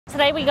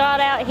Today we got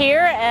out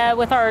here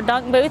with our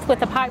dunk booth with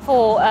the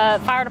Pikeville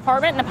Fire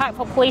Department and the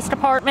Pikeville Police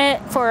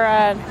Department for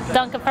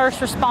Dunk a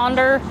First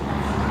Responder,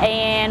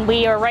 and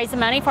we are raising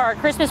money for our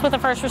Christmas with a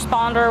First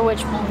Responder,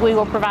 which we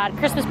will provide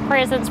Christmas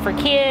presents for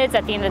kids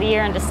at the end of the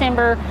year in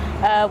December.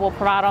 We'll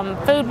provide them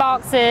food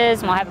boxes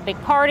and we'll have a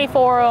big party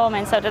for them,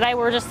 and so today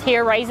we're just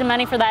here raising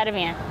money for that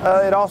event.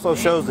 It also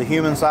shows the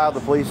human side of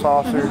the police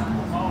officer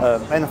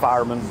and the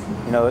firemen.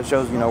 You know, it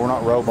shows, we're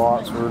not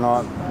robots, we're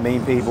not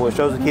mean people. It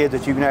shows the kids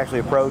that you can actually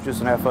approach us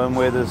and have fun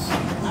with us.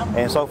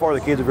 And so far the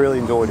kids have really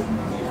enjoyed it.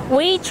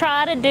 We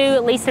try to do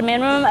at least a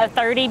minimum of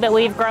 30, but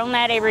we've grown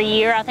that every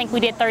year. I think we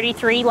did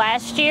 33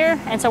 last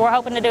year, and so we're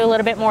hoping to do a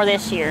little bit more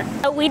this year.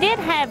 We did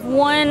have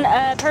one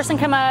person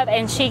come up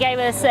and she gave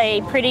us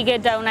a pretty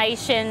good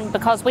donation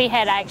because we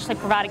had actually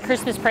provided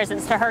Christmas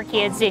presents to her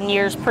kids in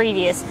years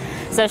previous.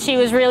 So she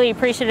was really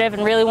appreciative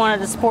and really wanted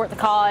to support the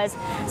cause.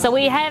 So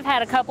we have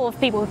had a couple of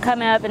people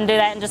come up and do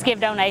that and just give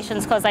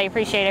donations because they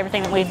appreciate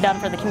everything that we've done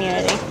for the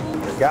community.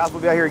 Guys,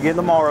 we'll be out here again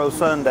tomorrow,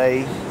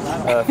 Sunday,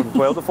 from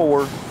 12 to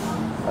 4.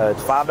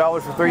 It's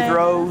 $5 for 3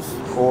 throws,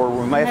 or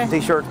we may have some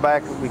t-shirts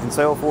back that we can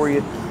sell for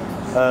you.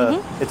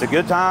 It's a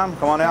good time.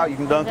 Come on out. You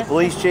can dunk the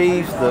police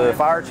chief, the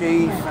fire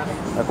chief,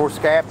 of course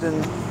the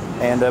captain,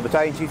 and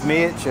Battalion Chief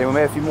Mitch, and we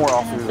may have a few more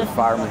officers and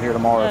firemen here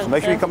tomorrow. So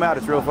make sure you come out.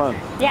 It's real fun.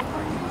 Yeah.